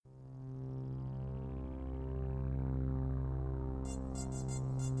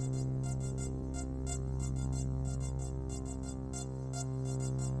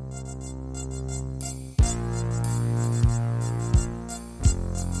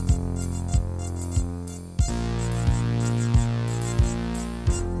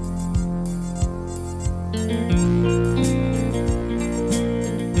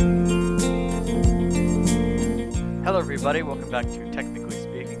Hello everybody, welcome back to Technically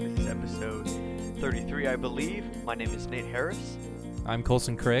Speaking. This is episode 33, I believe. My name is Nate Harris. I'm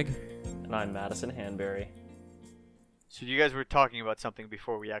Colson Craig. And I'm Madison Hanbury. So you guys were talking about something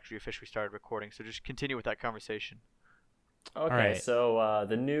before we actually officially started recording, so just continue with that conversation. Okay, right. so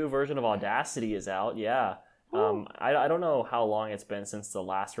the new version of Audacity is out, yeah. I don't know how long it's been since the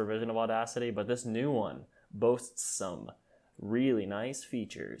last revision of Audacity, but this new one boasts some really nice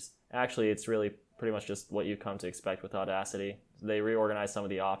features. Actually, it's really pretty much just what you come to expect with Audacity. They reorganized some of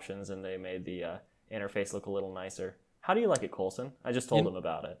the options and they made the interface look a little nicer. How do you like it, Colson? I just told him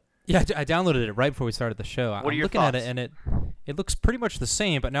about it. Yeah, I downloaded it right before we started the show. What are I'm your looking thoughts? at it, and it looks pretty much the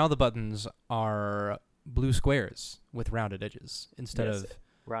same, but now the buttons are blue squares with rounded edges instead Yes. of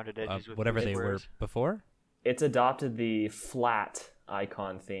Rounded edges with whatever blue they were squares. before. It's adopted the flat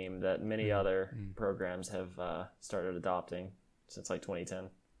icon theme that many other programs have started adopting since like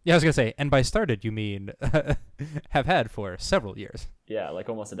 2010. Yeah, I was going to say, and by started, you mean have had for several years. Yeah, like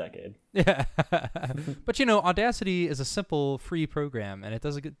almost a decade. Yeah. But, you know, Audacity is a simple, free program, and it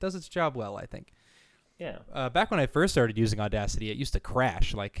does its job well, I think. Yeah. Back when I first started using Audacity, it used to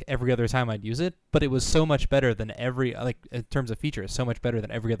crash like every other time I'd use it, but it was so much better than in terms of features, so much better than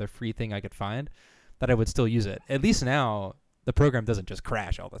every other free thing I could find that I would still use it. At least now, the program doesn't just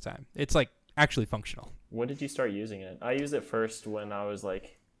crash all the time. It's like actually functional. When did you start using it? I used it first when I was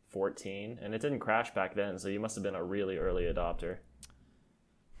like 14, and it didn't crash back then, so you must have been a really early adopter.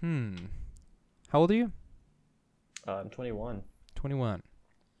 How old are you? I'm 21. 21.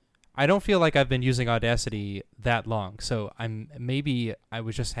 I don't feel like I've been using Audacity that long, so maybe I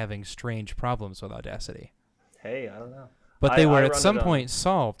was just having strange problems with Audacity. Hey, I don't know. But they were I at run some it on- point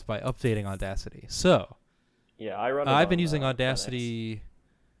solved by updating Audacity. So Yeah, I run it I've been on, using Linux. Audacity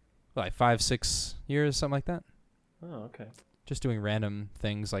like 5-6 years, something like that. Oh, okay. Just doing random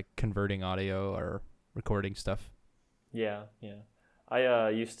things like converting audio or recording stuff. Yeah. I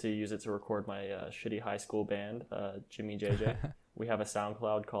used to use it to record my shitty high school band, Jimmy JJ. We have a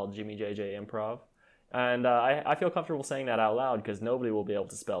SoundCloud called Jimmy JJ Improv. And I feel comfortable saying that out loud because nobody will be able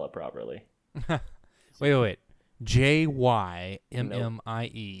to spell it properly. Wait. JYMMIE.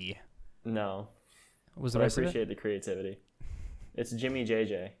 No. What was the But I rest of it? appreciate the creativity. It's Jimmy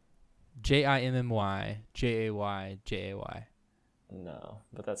JJ. JIMMY JAYJAY. No,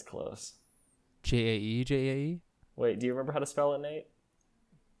 but that's close. JAE. Wait, do you remember how to spell it, Nate?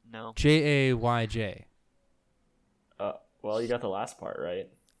 No. JAYJ. Well, you got the last part right.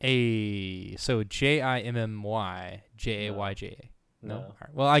 So JIMMY JAYJ. No. All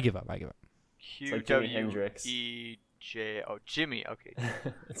right. Well, I give up. like Jimi Hendrix. QWEJ. Oh, Jimmy. Okay.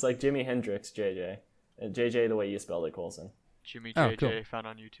 It's like Jimi Hendrix, JJ. And JJ the way you spelled it, Colson. Jimmy Oh, JJ cool. found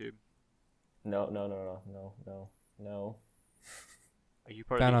on YouTube. No. Are you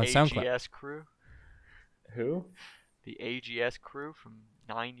part Found of on the SoundCloud. AGS crew? Who? The AGS crew from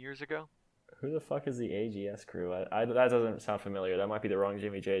 9 years ago? Who the fuck is the AGS crew? That doesn't sound familiar. That might be the wrong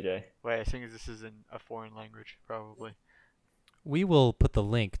Jimmy JJ. Wait, I think this is in a foreign language, probably. We will put the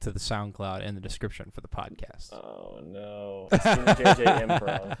link to the SoundCloud in the description for the podcast. Oh no. It's Jimmy JJ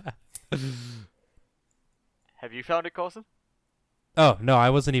Improv. Have you found it, Colson? Oh no,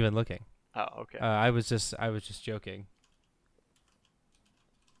 I wasn't even looking. Oh, okay. I was just joking.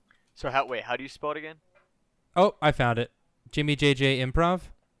 So how do you spell it again? Oh, I found it. Jimmy JJ Improv.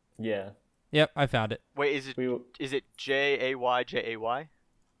 Yeah. Yep, I found it. Wait, is it JAYJAY?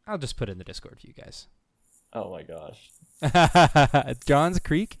 I'll just put it in the Discord for you guys. Oh my gosh. Johns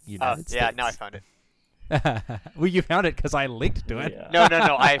Creek, United States. Yeah, now I found it. Well, you found it because I linked to it. Yeah.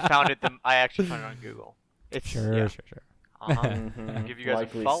 No, I found it. I actually found it on Google. It's Sure. Uh-huh. Mhm. I'll give you guys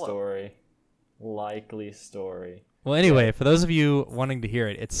Likely a follow. Likely story. Well, anyway, for those of you wanting to hear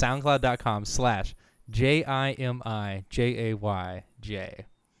it, it's soundcloud.com/JIMIJAYJ.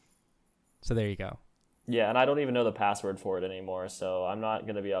 So there you go. Yeah, and I don't even know the password for it anymore, so I'm not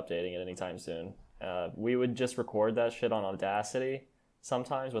going to be updating it anytime soon. We would just record that shit on Audacity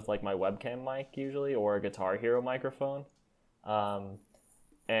sometimes with like my webcam mic usually, or a Guitar Hero microphone.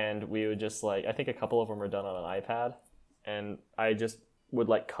 And we would just like, I think a couple of them are done on an iPad, and I just would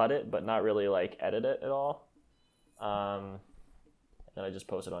like cut it, but not really like edit it at all. And I just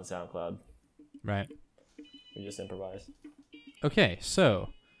post it on SoundCloud. Right. We just improvise. Okay, so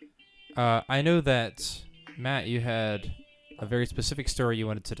I know that Matt, you had a very specific story you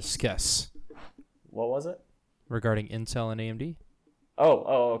wanted to discuss What was it? regarding Intel and AMD.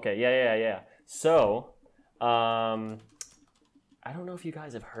 Okay. Yeah. So, I don't know if you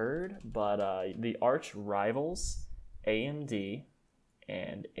guys have heard, but the arch rivals AMD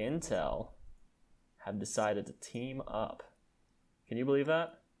and Intel have decided to team up. Can you believe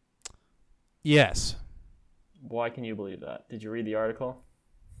that? Yes. Why can you believe that? Did you read the article?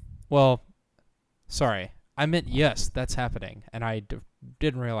 Well, sorry. I meant yes, that's happening, and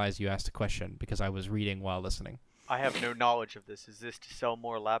didn't realize you asked a question because I was reading while listening. I have no knowledge of this. Is this to sell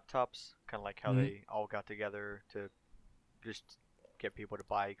more laptops? Kind of like how Mhm. they all got together to just get people to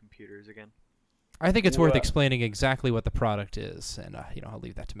buy computers again? I think it's worth Well- explaining exactly what the product is, and I'll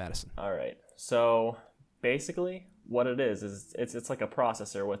leave that to Madison. All right. So basically, what it is it's like a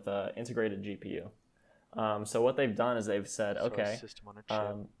processor with an integrated GPU. So what they've done is they've said, So a okay, system on a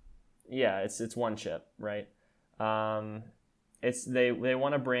chip. yeah, it's one chip, right? They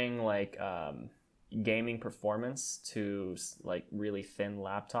want to bring like gaming performance to like really thin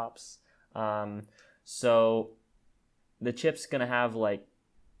laptops. So the chip's gonna have like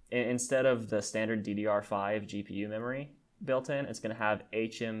instead of the standard DDR5 GPU memory built in, it's gonna have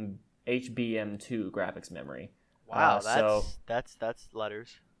HBM2 graphics memory. Wow, so that's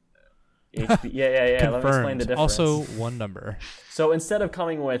letters. Yeah. Let me explain Confirmed. the difference. Also, one number. So instead of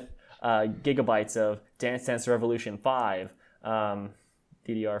coming with gigabytes of Dance Dance Revolution 5,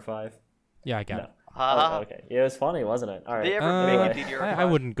 DDR5. Yeah, I got No. it. Oh, okay. Yeah, it was funny, wasn't it? All right. They ever make a Anyway. DDR5? I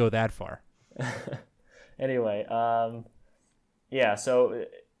wouldn't go that far. Anyway, yeah. So,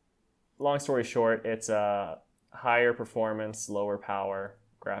 long story short, it's a higher performance, lower power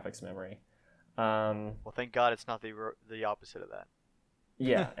graphics memory. Well, thank God it's not the opposite of that.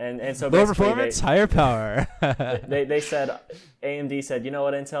 Yeah, and so Lower basically performance, higher power. they said AMD said, you know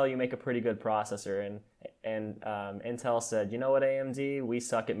what, Intel, you make a pretty good processor, and Intel said, you know what, AMD, we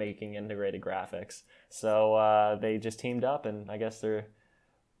suck at making integrated graphics. So they just teamed up, and I guess they're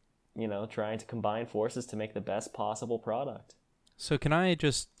trying to combine forces to make the best possible product. So can I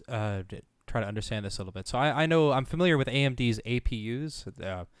just try to understand this a little bit? So I know I'm familiar with AMD's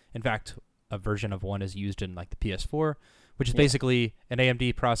APUs. In fact, a version of one is used in like the PS4, which is basically an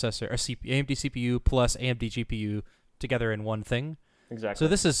AMD processor, AMD CPU plus AMD GPU together in one thing. Exactly. So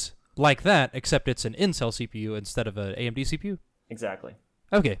this is like that, except it's an Intel CPU instead of an AMD CPU. Exactly.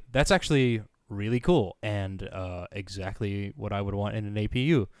 Okay, that's actually really cool and exactly what I would want in an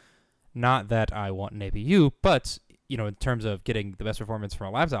APU. Not that I want an APU, but in terms of getting the best performance from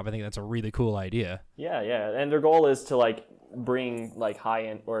a laptop, I think that's a really cool idea. Yeah, and their goal is to like bring like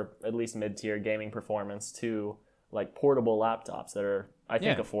high-end or at least mid-tier gaming performance to like portable laptops that are, I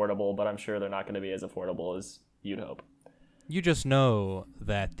think, affordable, but I'm sure they're not going to be as affordable as you'd hope. You just know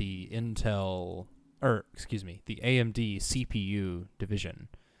that the AMD CPU division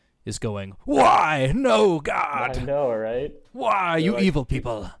is going, why? No, God! I know, right? Why, you like- evil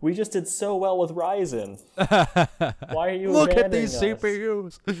people? We just did so well with Ryzen. Why are you Look at abandoning these us?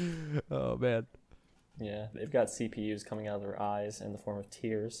 CPUs! Oh, man. Yeah, they've got CPUs coming out of their eyes in the form of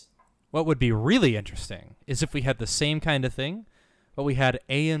tears. What would be really interesting is if we had the same kind of thing, but we had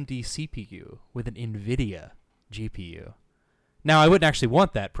AMD CPU with an NVIDIA GPU. Now, I wouldn't actually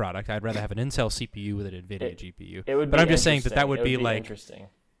want that product. I'd rather have an Intel CPU with an NVIDIA GPU. It would be But I'm just saying that interesting. would It be like interesting.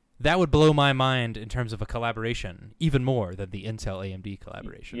 that would blow my mind in terms of a collaboration even more than the Intel AMD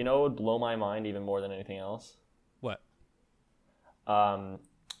collaboration. You know what would blow my mind even more than anything else? What?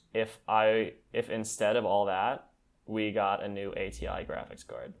 If instead of all that, we got a new ATI graphics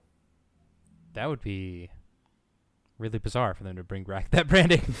card. That would be really bizarre for them to bring back that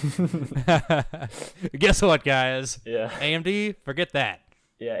branding. Guess what, guys? Yeah. AMD, forget that.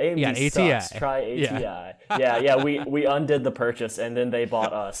 Yeah, AMD Yeah, sucks. ATI. Try ATI. Yeah. Yeah, we undid the purchase and then they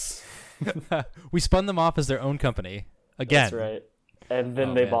bought us. We spun them off as their own company again. That's right. And then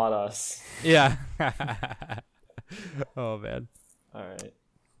Oh, they man. bought us. Yeah. Oh man. All right.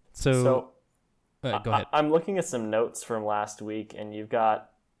 So, go ahead. I'm looking at some notes from last week, and you've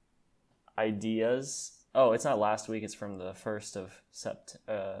got ideas. Oh, it's not last week. It's from the 1st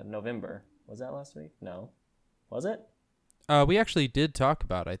of November. Was that last week? No. Was it? We actually did talk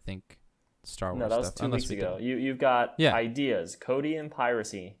about, I think, Star Wars No, that was stuff. 2 unless weeks we ago. didn't. You've got Yeah. ideas, Kodi and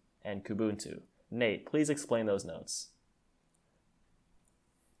Piracy, and Kubuntu. Nate, please explain those notes.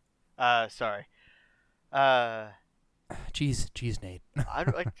 Sorry. Jeez, Nate. I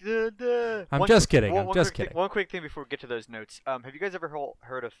don't like the. I'm just kidding. I'm just quick thing- kidding. One quick thing before we get to those notes. Have you guys ever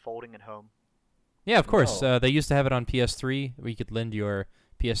heard of folding at home? Yeah, of course. No. They used to have it on PS3, where you could lend your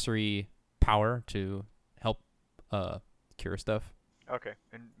PS3 power to help cure stuff. Okay,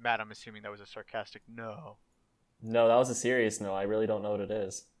 and Matt, I'm assuming that was a sarcastic no. No, that was a serious no. I really don't know what it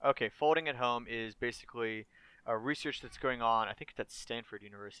is. Okay, folding at home is basically a research that's going on. I think it's at Stanford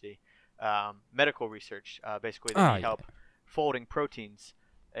University, medical research. Basically, they need Yeah. help folding proteins,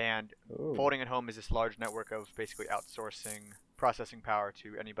 and Ooh. folding at home is this large network of basically outsourcing processing power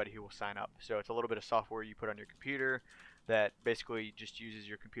to anybody who will sign up. So it's a little bit of software you put on your computer that basically just uses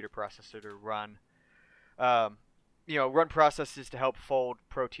your computer processor to run, um, run processes to help fold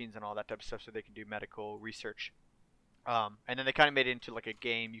proteins and all that type of stuff, so they can do medical research. And then they kind of made it into like a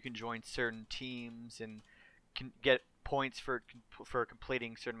game. You can join certain teams and can get points for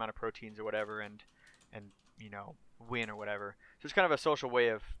completing certain amount of proteins or whatever, and win or whatever. So it's kind of a social way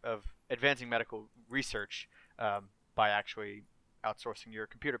of advancing medical research, by actually outsourcing your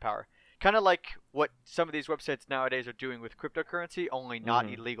computer power. Kind of like what some of these websites nowadays are doing with cryptocurrency, only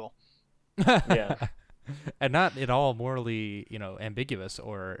not illegal. Yeah. And not at all morally, ambiguous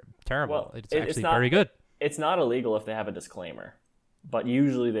or terrible. Well, it's it's actually not- very good. It's not illegal if they have a disclaimer, but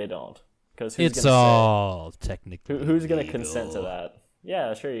usually they don't. Because It's all technically who's going to legal. consent to that?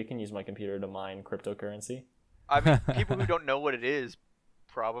 Yeah, sure, you can use my computer to mine cryptocurrency. I mean, people who don't know what it is,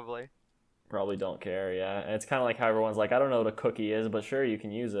 probably. Probably don't care, yeah. And it's kind of like how everyone's like, I don't know what a cookie is, but sure, you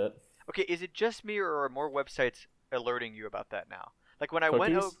can use it. Okay, is it just me, or are more websites alerting you about that now? Like when I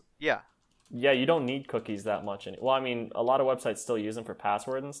went Cookies? over, yeah. Yeah, you don't need cookies that much. Well, I mean, a lot of websites still use them for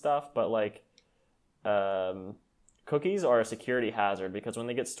password and stuff, but like, cookies are a security hazard because when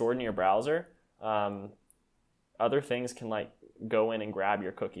they get stored in your browser, other things can like go in and grab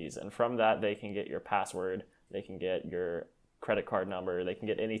your cookies, and from that they can get your password, they can get your credit card number, they can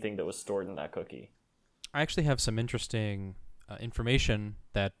get anything that was stored in that cookie. I actually have some interesting information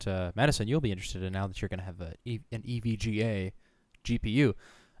that Madison, you'll be interested in now that you're going to have an EVGA GPU.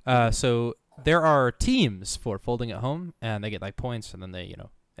 So there are teams for folding at home, and they get like points, and then they,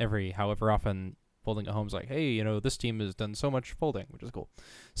 every however often folding at home's like, hey, this team has done so much folding, which is cool.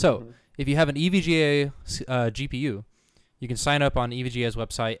 So if you have an EVGA GPU, you can sign up on EVGA's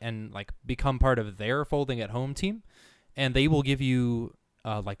website and like become part of their folding at home team, and they will give you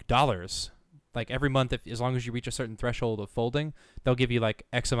like dollars. Like every month, as long as you reach a certain threshold of folding, they'll give you like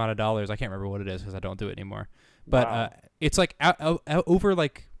X amount of dollars. I can't remember what it is because I don't do it anymore. But Wow. it's like over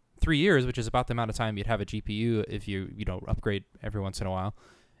like 3 years, which is about the amount of time you'd have a GPU if you upgrade every once in a while.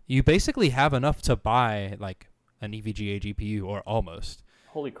 You basically have enough to buy like an EVGA GPU or almost.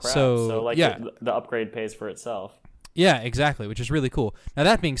 Holy crap. So, So like yeah. the upgrade pays for itself. Yeah, exactly, which is really cool. Now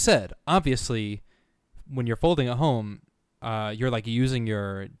that being said, obviously, when you're folding at home, you're like using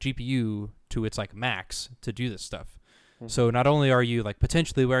your GPU to its like max to do this stuff. So not only are you like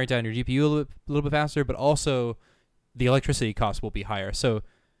potentially wearing down your GPU a little bit faster, but also the electricity cost will be higher. So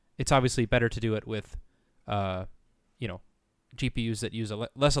it's obviously better to do it with, GPUs that use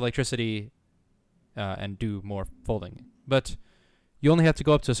less electricity and do more folding. But you only have to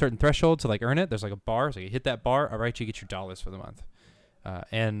go up to a certain threshold to like earn it. There's like a bar, so you hit that bar, all right, you get your dollars for the month.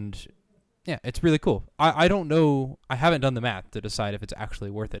 And yeah, it's really cool. I don't know, I haven't done the math to decide if it's actually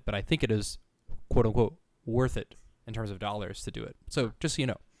worth it, but I think it is, quote unquote, worth it in terms of dollars to do it. So just so you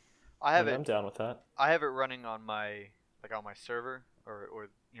know. I'm down with that. I have it running on my server, or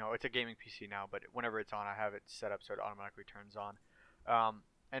it's a gaming PC now, but whenever it's on, I have it set up so it automatically turns on.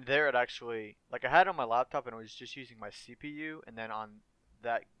 And there it actually, like I had it on my laptop and it was just using my CPU, and then on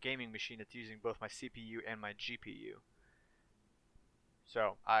that gaming machine it's using both my CPU and my GPU.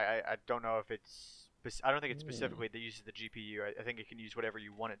 So I don't know if I don't think it's specifically that uses the GPU. I think it can use whatever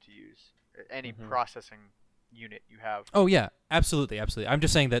you want it to use. Any processing unit you have. Oh yeah, absolutely. I'm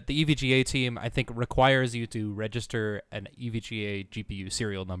just saying that the EVGA team, I think, requires you to register an EVGA GPU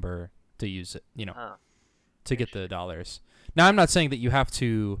serial number to use it, to get the dollars. Now, I'm not saying that you have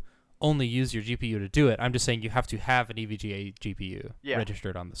to only use your GPU to do it. I'm just saying you have to have an EVGA GPU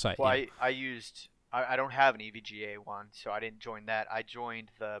registered on the site. Well, I don't have an EVGA one, so I didn't join that. I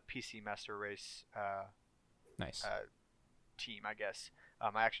joined the PC Master Race Nice. team, I guess.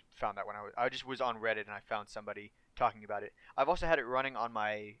 I actually found that when I just was on Reddit and I found somebody talking about it. I've also had it running on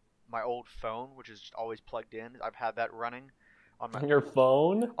my old phone, which is just always plugged in. I've had that running on your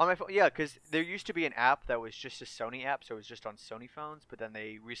phone? On my phone, yeah, because there used to be an app that was just a Sony app, so it was just on Sony phones. But then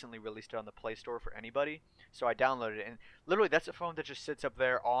they recently released it on the Play Store for anybody, so I downloaded it, and literally that's a phone that just sits up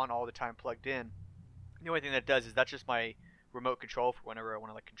there on all the time, plugged in. The only thing that does is that's just my remote control for whenever I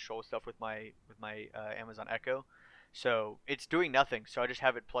want to like control stuff with my Amazon Echo. So it's doing nothing. So I just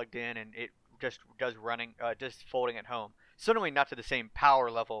have it plugged in, and it just does folding at home. Certainly not to the same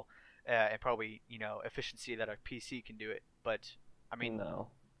power level and probably efficiency that a PC can do it, but I mean,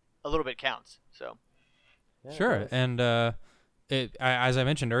 a little bit counts. So sure, and as I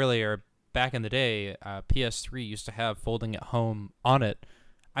mentioned earlier, back in the day, PS3 used to have folding at home on it.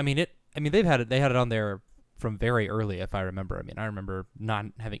 I mean they had it on there from very early, if I remember. I mean, I remember not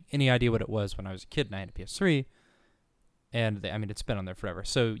having any idea what it was when I was a kid and I had a PS3. And it's been on there forever.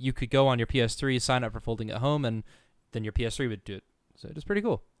 So you could go on your PS3, sign up for folding at home, and then your PS3 would do it. So it was pretty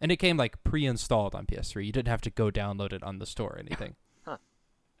cool. And it came like pre-installed on PS3. You didn't have to go download it on the store or anything. Huh.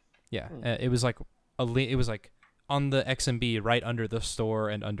 Yeah, it was like it was like on the XMB right under the store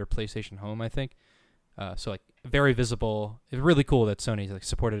and under PlayStation Home, I think. So like very visible. It's really cool that Sony's like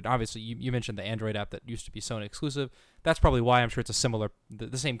supported it. Obviously, you mentioned the Android app that used to be Sony exclusive. That's probably why I'm sure it's a similar,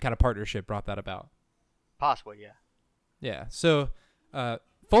 the same kind of partnership brought that about. Possibly, yeah. Yeah. So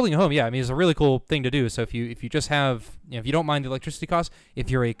folding at home, yeah, I mean, it's a really cool thing to do. So if you just have, if you don't mind the electricity costs, if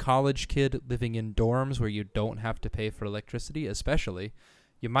you're a college kid living in dorms where you don't have to pay for electricity, especially,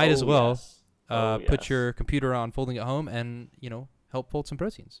 you might as well put your computer on folding at home and help fold some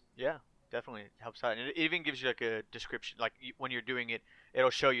proteins. Yeah. Definitely helps out, and it even gives you like a description. Like when you're doing it, it'll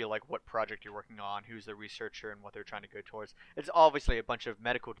show you like what project you're working on, who's the researcher, and what they're trying to go towards. It's obviously a bunch of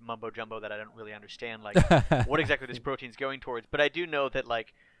medical mumbo jumbo that I don't really understand, like what exactly this protein's going towards. But I do know that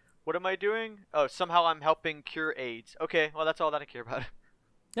like, what am I doing? Oh, somehow I'm helping cure AIDS. Okay, well that's all that I care about.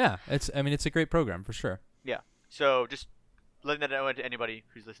 Yeah, it's a great program for sure. Yeah. So just letting that know to anybody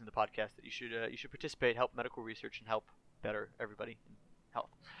who's listening to the podcast that you should participate, help medical research, and help better everybody in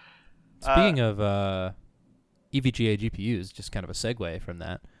health. Speaking of EVGA GPUs, just kind of a segue from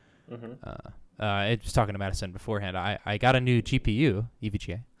that. Mm-hmm. I was talking to Madison beforehand. I got a new GPU,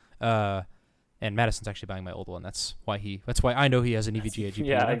 EVGA, and Madison's actually buying my old one. That's why I know he has an EVGA GPU.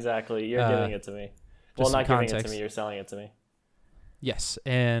 Yeah, exactly. You're giving it to me. Well, not giving it to me. You're selling it to me. Yes,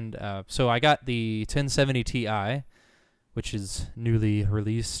 and so I got the 1070 Ti, which is newly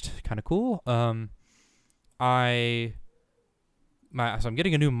released, kind of cool. So I'm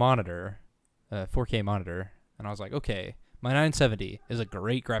getting a new monitor, 4K monitor, and I was like, okay, my 970 is a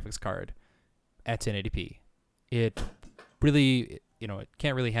great graphics card at 1080p. It really, it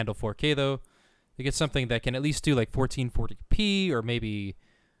can't really handle 4K though. You get something that can at least do like 1440p or maybe,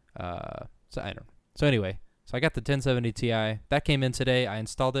 so I don't know. So anyway, so I got the 1070 Ti. That came in today. I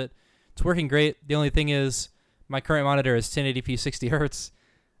installed it. It's working great. The only thing is my current monitor is 1080p 60 hertz,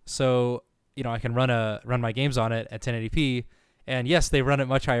 so I can run my games on it at 1080p. And yes, they run at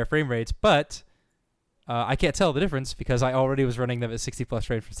much higher frame rates, but I can't tell the difference because I already was running them at 60 plus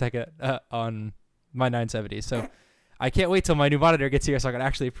frames per second on my 970. So I can't wait till my new monitor gets here so I can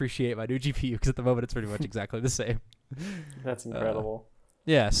actually appreciate my new GPU because at the moment it's pretty much exactly the same. That's incredible.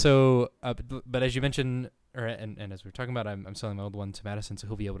 Yeah. So, but as you mentioned, and as we we're talking about, I'm selling my old one to Madison, so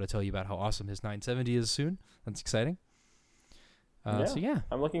he'll be able to tell you about how awesome his 970 is soon. That's exciting. So yeah,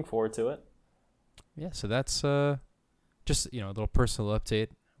 I'm looking forward to it. Yeah. So that's just a little personal update.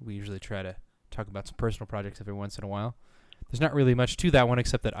 We usually try to talk about some personal projects every once in a while. There's not really much to that one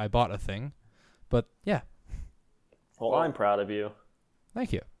except that I bought a thing. But yeah. Well, I'm proud of you.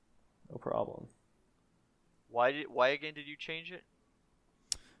 Thank you. No problem. Why again did you change it?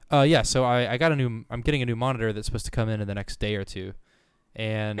 Yeah, so I'm getting a new monitor that's supposed to come in the next day or two.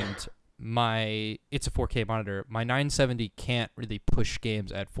 And it's a 4K monitor. My 970 can't really push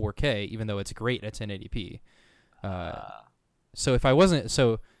games at 4K even though it's great at 1080p. So if I wasn't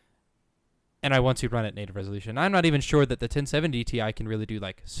and I want to run at native resolution, I'm not even sure that the 1070 Ti can really do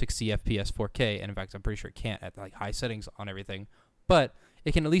like 60 FPS 4K, and in fact I'm pretty sure it can't at like high settings on everything, but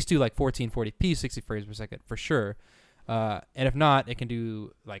it can at least do like 1440p 60 frames per second for sure, and if not, it can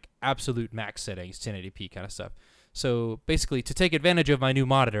do like absolute max settings 1080p kind of stuff. So basically, to take advantage of my new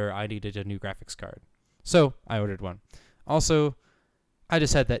monitor, I needed a new graphics card, so I ordered one. Also, I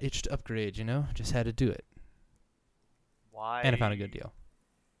just had that itch to upgrade, just had to do it. Why? And I found a good deal.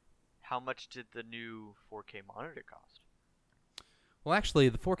 How much did the new 4K monitor cost? Well, actually,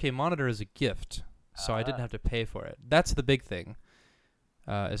 the 4K monitor is a gift, so I didn't have to pay for it. That's the big thing,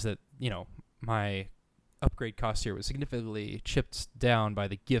 is that, my upgrade cost here was significantly chipped down by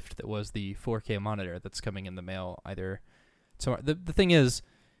the gift that was the 4K monitor that's coming in the mail either. So the thing is,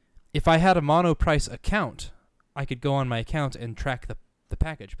 if I had a mono-price account, I could go on my account and track the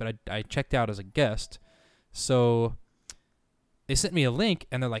package, but I checked out as a guest, so they sent me a link,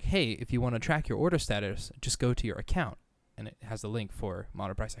 and they're like, hey, if you want to track your order status, just go to your account. And it has the link for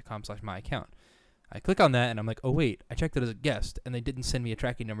monoprice.com/myaccount. I click on that, and I'm like, oh, wait, I checked it as a guest, and they didn't send me a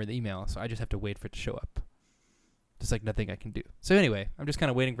tracking number in the email, so I just have to wait for it to show up. Just like nothing I can do. So anyway, I'm just kind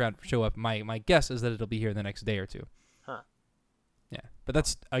of waiting for it to show up. My guess is that it'll be here the next day or two. Huh. Yeah, but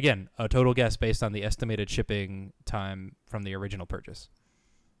that's, again, a total guess based on the estimated shipping time from the original purchase.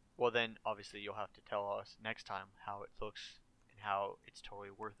 Well, then, obviously, you'll have to tell us next time how it looks and how it's totally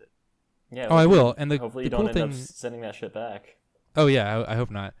worth it. Yeah. Oh, I will. And the hopefully the you cool don't end thing. up sending that shit back. Oh yeah, I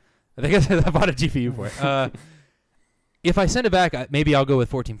hope not. I think I bought a GPU for it. If I send it back, maybe I'll go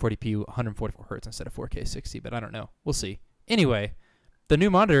with 1440p 144 hertz instead of 4K 60, but I don't know. We'll see. Anyway, the new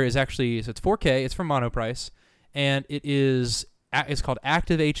monitor is actually, so it's 4K, it's from Monoprice, and it's called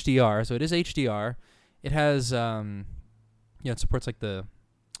Active HDR, so it is HDR. It has, it supports like the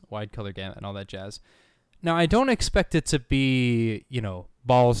wide color gamut and all that jazz. Now, I don't expect it to be,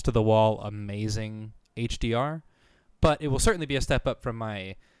 balls to the wall amazing HDR, but it will certainly be a step up from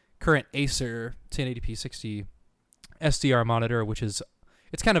my current Acer 1080p 60 SDR monitor,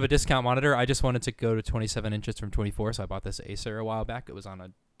 it's kind of a discount monitor. I just wanted to go to 27 inches from 24, so I bought this Acer a while back. It was on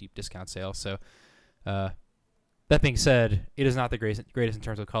a deep discount sale. So that being said, it is not the greatest in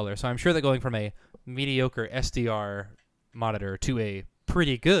terms of color. So I'm sure that going from a mediocre SDR monitor to a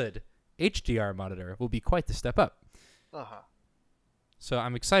pretty good HDR monitor will be quite the step up. Uh-huh. So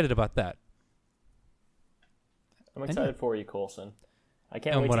I'm excited about that. I'm excited for you, Coulson. I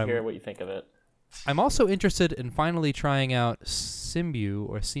can't And wait what to I'm- hear what you think of it. I'm also interested in finally trying out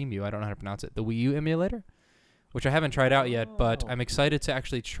Cemu, I don't know how to pronounce it, the Wii U emulator, which I haven't tried out yet, but Oh. I'm excited to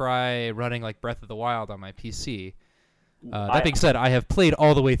actually try running like Breath of the Wild on my PC. That being said, I have played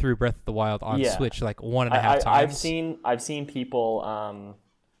all the way through Breath of the Wild on Yeah. Switch like 1.5 times. I've seen people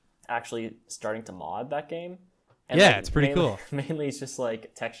actually starting to mod that game. Yeah, it's pretty mainly, cool. Mainly, it's just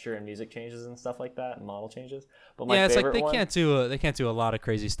like texture and music changes and stuff like that, and model changes. But my Yeah, it's like favorite one, they can't do a lot of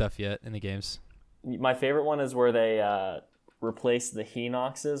crazy stuff yet in the games. my favorite one is where they replaced the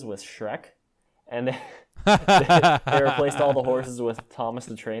Hinoxes with Shrek, and they replaced all the horses with Thomas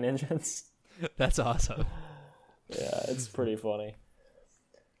the Train engines. That's awesome. Yeah, it's pretty funny.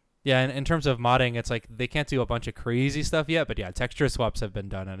 Yeah, and in terms of modding, it's like they can't do a bunch of crazy stuff yet, but yeah, texture swaps have been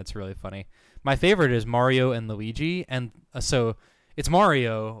done, and it's really funny. My favorite is Mario and Luigi, and so it's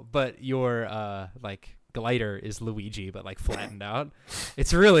Mario, but your like glider is Luigi, but like flattened out.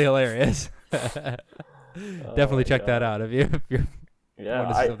 It's really hilarious. Definitely check that out if you're. Yeah, wanted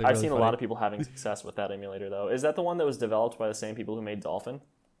to see something I've really seen a funny. lot of people having success with that emulator, though. Is that the one that was developed by the same people who made Dolphin?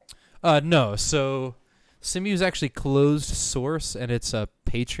 No, so Cemu is actually closed source, and it's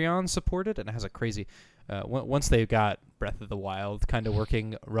Patreon supported, and it has a crazy. Once they got Breath of the Wild kind of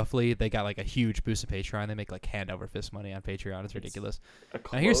working roughly, they got like a huge boost in Patreon. They make like hand over fist money on Patreon. It's ridiculous.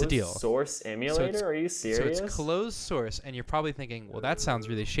 Now here's the deal. Source emulator? Are you serious? So it's closed source, and you're probably thinking, well, that sounds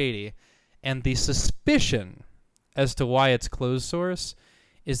really shady. And the suspicion as to why it's closed source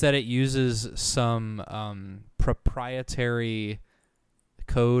is that it uses some proprietary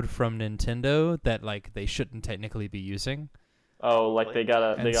code from Nintendo that like they shouldn't technically be using. Oh, like they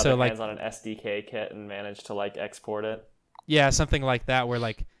got And their so, like- hands on an SDK kit and managed to like export it. Yeah, something like that, where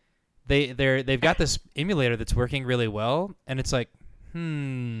like they've got this emulator that's working really well, and it's like,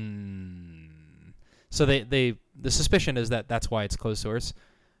 So the suspicion is that that's why it's closed source.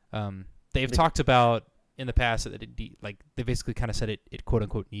 They've talked about in the past that they basically kind of said it quote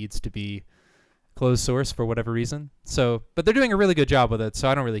unquote needs to be closed source for whatever reason. So, but they're doing a really good job with it, so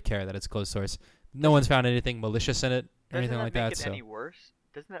I don't really care that it's closed source. No one's found anything malicious in it or anything like that. Doesn't that make it So, any worse?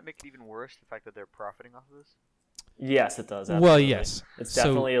 Doesn't that make it even worse, the fact that they're profiting off of this? Yes, it does. well, Absolutely. yes. It's So-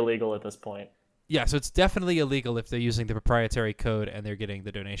 definitely illegal at this point. Yeah, so it's definitely illegal if they're using the proprietary code and they're getting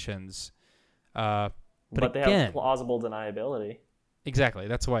the donations. But But they again, have plausible deniability. exactly,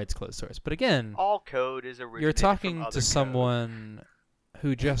 that's why it's closed source. But again, All code is originated you're from talking other to code. someone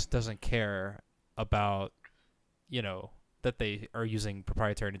who just doesn't care about, that they are using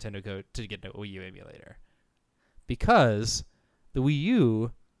proprietary Nintendo code to get a Wii U emulator. Because the Wii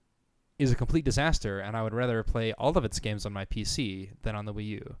U is a complete disaster, and I would rather play all of its games on my PC than on the Wii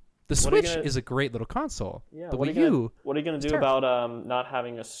U. The What are you Switch gonna- is a great little console. Yeah. The What Wii are you gonna, U, what are you gonna is do terrible. about not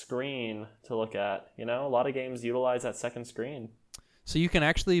having a screen to look at? A lot of games utilize that second screen. so you can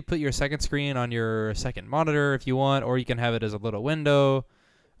actually put your second screen on your second monitor if you want, or you can have it as a little window.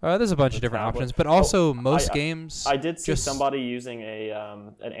 There's a bunch of different tablet. options, but also most I- games. I did see just- somebody using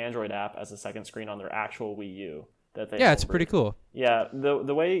an Android app as a second screen on their actual Wii U. Yeah, it's pretty cool. Yeah,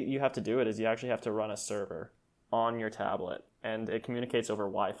 the way you have to do it is you actually have to run a server on your tablet, and it communicates over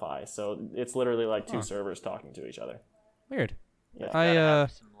Wi-Fi. So it's literally like two Huh. servers talking to each other. Weird. Yeah. It's I, gotta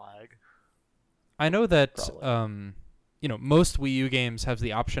have some lag. I know that Probably. most Wii U games have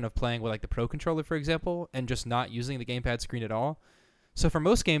the option of playing with like the Pro Controller, for example, and just not using the gamepad screen at all. So for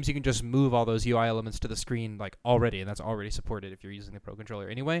most games, you can just move all those UI elements to the screen like already, and that's already supported if you're using the Pro Controller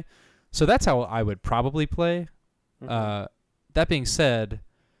anyway. So that's how I would probably play. Mhm. That being said,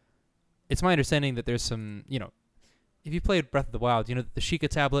 it's my understanding that there's some, if you played Breath of the Wild, you know that the Sheikah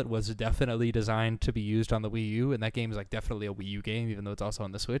tablet was definitely designed to be used on the Wii U, and that game is like definitely a Wii U game, even though it's also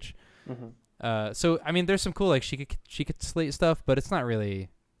on the Switch. So I mean, there's some cool like Sheikah Slate stuff, but it's not really.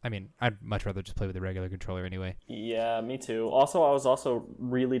 I mean, I'd much rather just play with the regular controller anyway. Yeah, me too. Also, I was also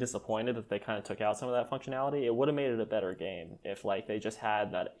really disappointed that they kind of took out some of that functionality. It would have made it a better game if like they just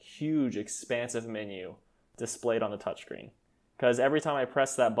had that huge, expansive menu displayed on the touchscreen. Because every time I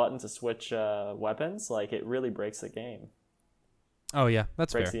press that button to switch weapons, like it really breaks the game. Oh yeah,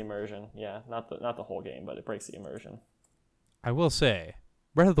 that's breaks fair. the immersion. Yeah, not the whole game, but it breaks the immersion. I will say,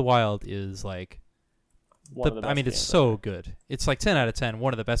 Breath of the Wild is like. I mean, it's so good. It's like 10 out of 10,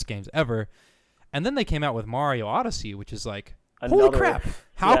 one of the best games ever. And then they came out with Mario Odyssey, which is like, holy crap!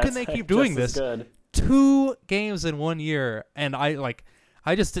 How can they keep doing this? Good. 2 games in 1 year, and I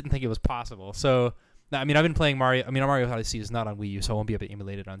just didn't think it was possible. So, I mean, I've been playing Mario. I mean, Mario Odyssey is not on Wii U, so I won't be able to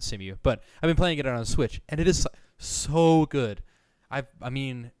emulate it on Simu. But I've been playing it on Switch, and it is so good. I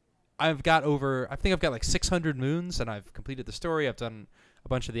think I've got like 600 moons, and I've completed the story. I've done a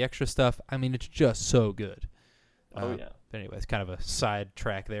bunch of the extra stuff. I mean, it's just so good. Oh yeah. But anyway, it's kind of a side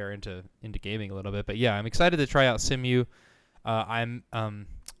track there into gaming a little bit. But yeah, I'm excited to try out Simu. I'm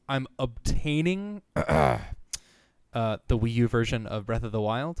obtaining the Wii U version of Breath of the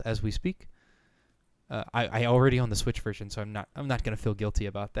Wild as we speak. I already own the Switch version, so I'm not gonna feel guilty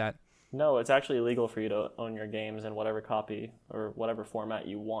about that. No, it's actually illegal for you to own your games in whatever copy or whatever format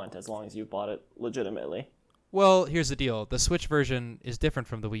you want, as long as you bought it legitimately. Well, here's the deal. The Switch version is different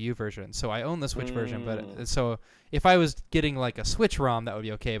from the Wii U version. So I own the Switch version, but so if I was getting like a Switch ROM, that would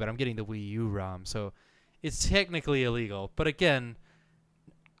be okay, but I'm getting the Wii U ROM. So it's technically illegal. But again,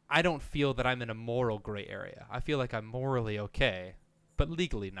 I don't feel that I'm in a moral gray area. I feel like I'm morally okay, but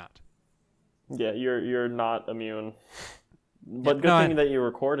legally not. Yeah, you're not immune. But good thing that you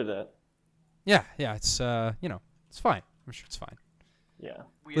recorded it. Yeah, it's it's fine. I'm sure it's fine. Yeah.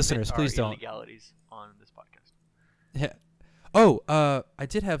 We Listeners, admit please our don't. illegalities on this podcast. Yeah. Oh, I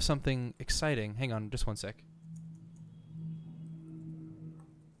did have something exciting. Hang on, just one sec.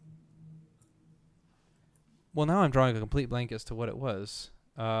 Well, now I'm drawing a complete blank as to what it was.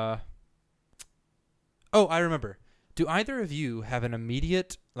 Oh, I remember. Do either of you have an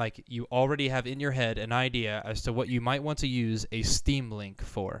immediate, like, you already have in your head an idea as to what you might want to use a Steam Link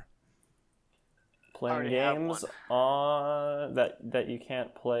for? Playing games on that you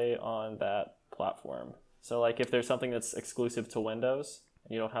can't play on that platform. So, like, if there's something that's exclusive to Windows,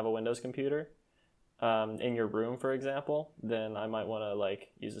 and you don't have a Windows computer, in your room, for example, then I might want to,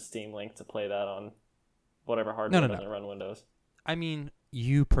 like, use a Steam Link to play that on whatever hardware doesn't run Windows. I mean,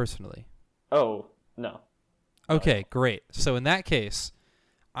 you personally. Oh, no. Okay, great. So in that case,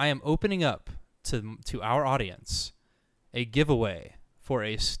 I am opening up to our audience a giveaway for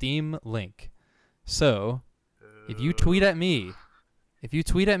a Steam Link. So, if you tweet at me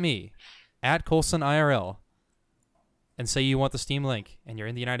at Colson IRL and say you want the Steam Link and you're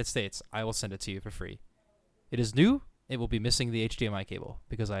in the United States, I will send it to you for free. It is new. It will be missing the HDMI cable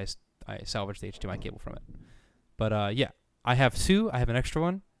because I salvaged the HDMI cable from it. But yeah, I have 2. I have an extra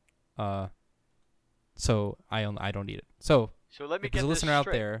one. So I don't need it. So let me if get there's a this listener out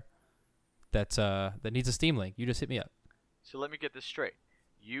straight. there that needs a Steam Link, you just hit me up. So let me get this straight.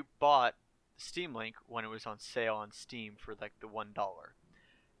 You bought the Steam Link when it was on sale on Steam for like the $1.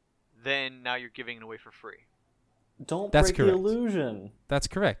 Then now you're giving it away for free. That's break correct. The illusion. That's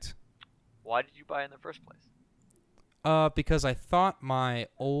correct. Why did you buy it in the first place? Because I thought my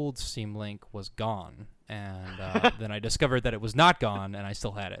old Steam Link was gone, and then I discovered that it was not gone, and I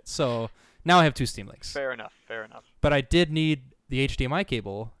still had it. So now I have 2 Steam Links. Fair enough. But I did need the HDMI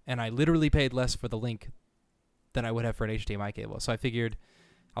cable, and I literally paid less for the link than I would have for an HDMI cable. So I figured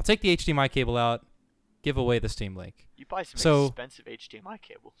I'll take the HDMI cable out, give away the Steam Link. You buy some expensive HDMI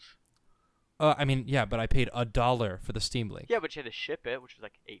cables. I mean, yeah, but I paid $1 for the Steam Link. Yeah, but you had to ship it, which was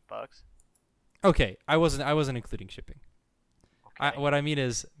like $8. Okay, I wasn't including shipping. Okay. What I mean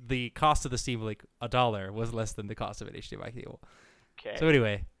is the cost of the Steam Link, $1, was less than the cost of an HDMI cable. Okay. So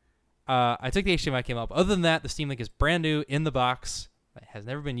anyway, I took the HDMI cable up. Other than that, the Steam Link is brand new in the box. It has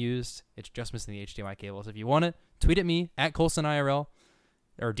never been used. It's just missing the HDMI cable. So if you want it, tweet at me at ColsonIRL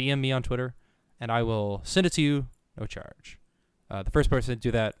or DM me on Twitter, and I will send it to you, no charge. The first person to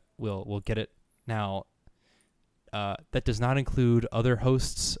do that will get it. Now, that does not include other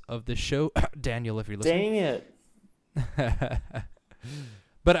hosts of the show. Daniel, if you're listening. Dang it.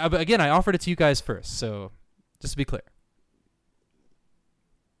 But again, I offered it to you guys first, so just to be clear.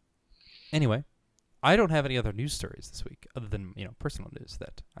 Anyway, I don't have any other news stories this week other than, personal news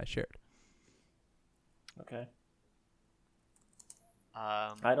that I shared. Okay.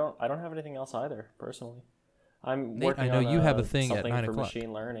 I don't have anything else either, personally. I'm Nate, working I know on you have a thing at something 9 for o'clock.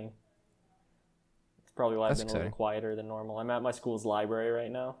 machine learning. It's probably why I've That's been a little exciting. quieter than normal. I'm at my school's library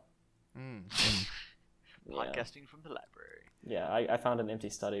right now. Yeah, Podcasting from the library. yeah. I found an empty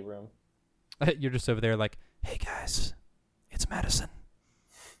study room. You're just over there like, hey guys, it's Madison.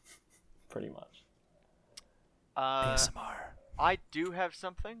 Pretty much. ASMR. I do have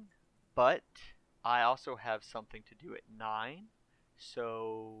something, but I also have something to do at 9.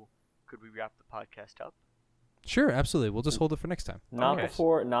 So could we wrap the podcast up? Sure, absolutely. We'll just hold it for next time. Not Okay.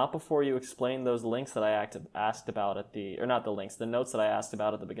 before you explain those links that I asked about at the, or not the links, the notes that I asked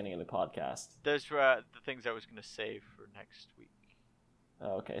about at the beginning of the podcast. Those were the things I was going to save for next week.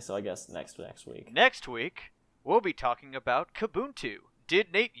 Oh, okay, so I guess next week. Next week, we'll be talking about Kubuntu.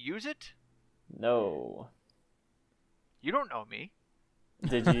 Did Nate use it? No. You don't know me.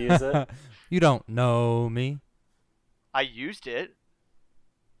 Did you use it? You don't know me. I used it.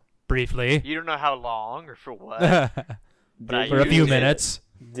 Briefly. You don't know how long or for what. For I a used few it. minutes.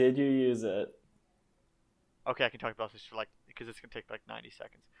 Did you use it? Okay, I can talk about this for because it's gonna take like 90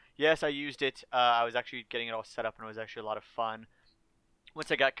 seconds. Yes, I used it. I was actually getting it all set up, and it was actually a lot of fun.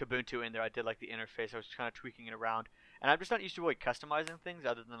 Once I got Kubuntu in there, I did like the interface. I was kind of tweaking it around, and I'm just not used to really customizing things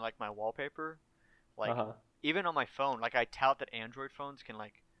other than like my wallpaper. Like even on my phone, like I tout that Android phones can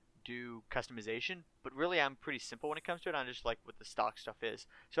like do customization, but really I'm pretty simple when it comes to it. I'm just like what the stock stuff is.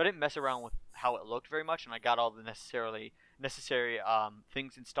 So I didn't mess around with how it looked very much, and I got all the necessary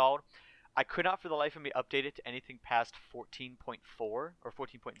things installed. I could not for the life of me update it to anything past 14.4 or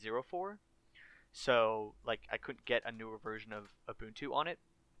 14.04. So like I couldn't get a newer version of Ubuntu on it.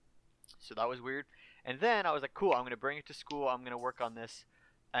 So that was weird. And then I was like, cool, I'm going to bring it to school. I'm going to work on this.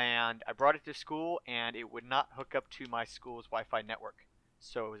 And I brought it to school, and it would not hook up to my school's Wi-Fi network.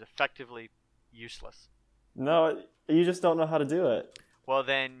 So it was effectively useless. No, you just don't know how to do it. Well,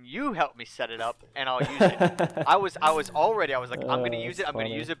 then you help me set it up, and I'll use it. I was like, I'm going to use it. I'm going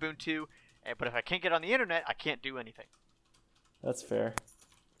to use Ubuntu. But if I can't get on the internet, I can't do anything. That's fair.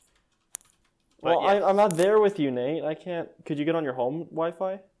 But Well, yeah. I'm not there with you, Nate. I can't. Could you get on your home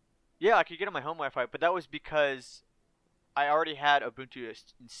Wi-Fi? Yeah, I could get on my home Wi-Fi, but that was because I already had Ubuntu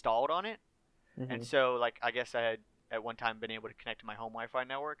installed on it. And so, like, I guess I had at one time been able to connect to my home Wi-Fi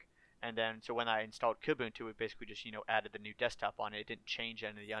network. And then, so when I installed Kubuntu, it basically just, added the new desktop on it. It didn't change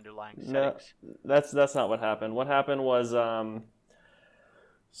any of the underlying settings. No, that's not what happened. What happened was,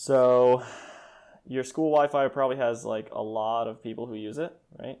 so your school Wi-Fi probably has like a lot of people who use it,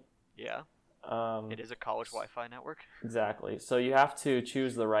 right? Yeah, it is a college Wi-Fi network. Exactly. So you have to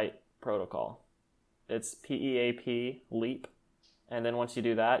choose the right protocol. It's PEAP LEAP. And then once you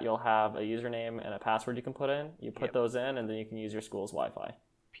do that, you'll have a username and a password you can put in. You put those in, and then you can use your school's Wi-Fi.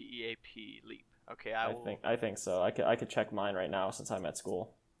 PEAP LEAP. Okay, I think so. I could check mine right now since I'm at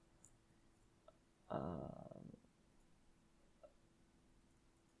school.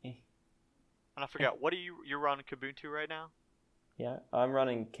 And I forgot, what are you're running Kubuntu right now? Yeah, I'm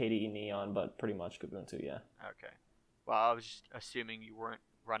running KDE Neon, but pretty much Kubuntu, yeah. Okay. Well, I was just assuming you weren't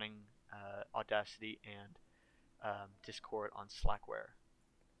running Audacity and Discord on Slackware.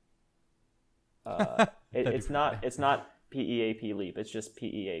 It's not PEAP LEAP. It's just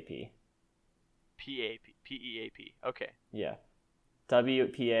PEAP. PEAP. Okay. Yeah.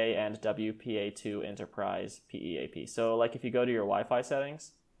 WPA and WPA2 Enterprise PEAP. So like if you go to your Wi-Fi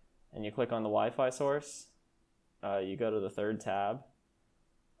settings and you click on the Wi-Fi source, you go to the third tab,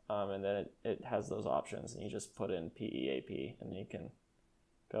 and then it has those options, and you just put in PEAP, and you can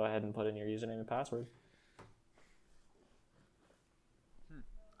go ahead and put in your username and password.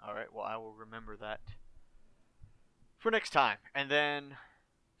 All right. Well, I will remember that for next time. And then,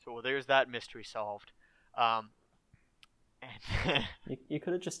 so there's that mystery solved. And You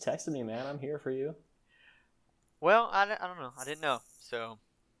could have just texted me, man. I'm here for you. well, I don't know. I didn't know. So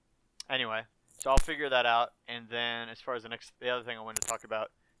anyway, so I'll figure that out. And then as far as the other thing I wanted to talk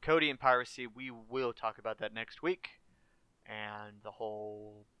about, Kodi and piracy, we will talk about that next week. And the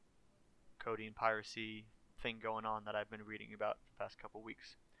whole Kodi and piracy thing going on that I've been reading about the past couple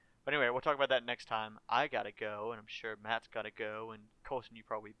weeks. But anyway, we'll talk about that next time. I gotta go, and I'm sure Matt's gotta go, and Colson, you're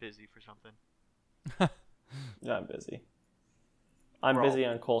probably busy for something. No, I'm busy. I'm We're all- busy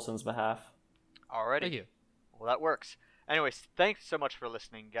on Colson's behalf. Alrighty. Thank you. Well, that works. Anyways, thanks so much for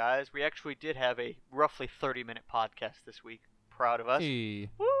listening, guys. We actually did have a roughly 30-minute podcast this week. Proud of us. Hey.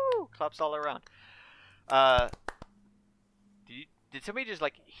 Woo! Claps all around. Did somebody just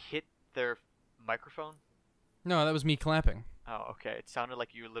like hit their microphone? No, that was me clapping. Oh, okay. It sounded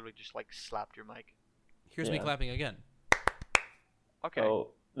like you literally just like slapped your mic. Here's me Yeah. clapping again. Okay.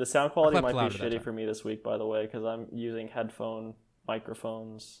 Oh, the sound quality clapped might be louder that shitty time. for me this week, by the way, because I'm using headphone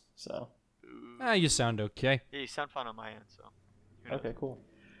microphones. So Ooh. You sound okay. Yeah, you sound fine on my end, so. Who knows? Okay, cool.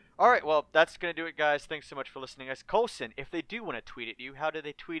 All right, well, that's going to do it, guys. Thanks so much for listening, guys. Colson, if they do want to tweet at you, how do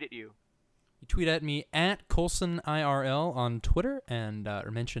they tweet at you? You tweet at me at ColsonIRL on Twitter and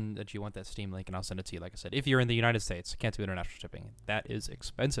or mention that you want that Steam link, and I'll send it to you, like I said. If you're in the United States, can't do international shipping. That is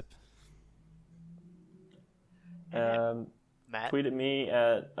expensive. Matt? Tweet at me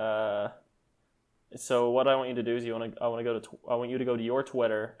at so what I want you to do is I want you to go to your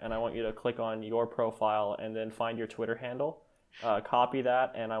Twitter, and I want you to click on your profile and then find your Twitter handle. Copy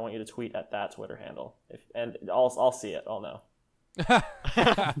that, and I want you to tweet at that Twitter handle. And I'll see it. I'll know.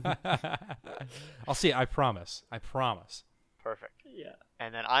 I'll see it. I promise. Perfect. Yeah.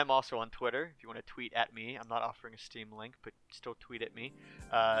 And then I'm also on Twitter. If you want to tweet at me, I'm not offering a Steam link, but still tweet at me.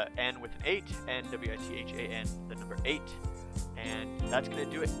 N with an 8, NWITHAN, the number 8. And that's going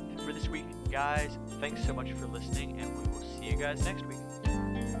to do it for this week. Guys, thanks so much for listening, and we will see you guys next week.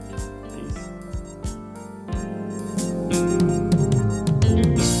 Peace.